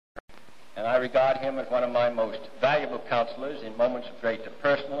and I regard him as one of my most valuable counselors in moments of great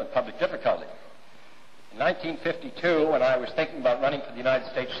personal and public difficulty. In 1952, when I was thinking about running for the United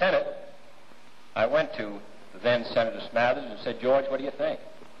States Senate, I went to the then Senator Smathers and said, "George, what do you think?"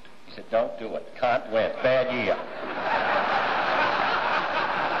 He said, "Don't do it. Can't win. Bad year."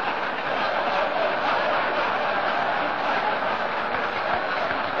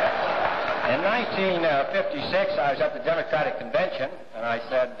 In 1956, I was at the Democratic Convention, and I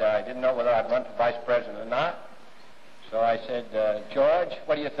said I didn't know whether I'd run for vice president or not. So I said, "George,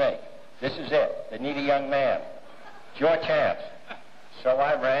 what do you think? This is it. They need a young man. It's your chance." So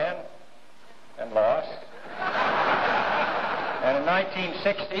I ran and lost. And in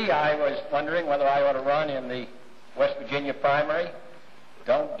 1960, I was wondering whether I ought to run in the West Virginia primary.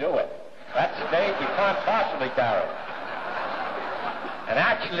 Don't do it. That state you can't possibly carry. And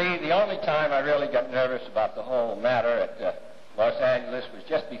actually, the only time I really got nervous about the whole matter at Los Angeles was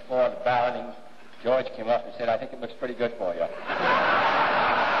just before the balloting. George came up and said, "I think it looks pretty good for you."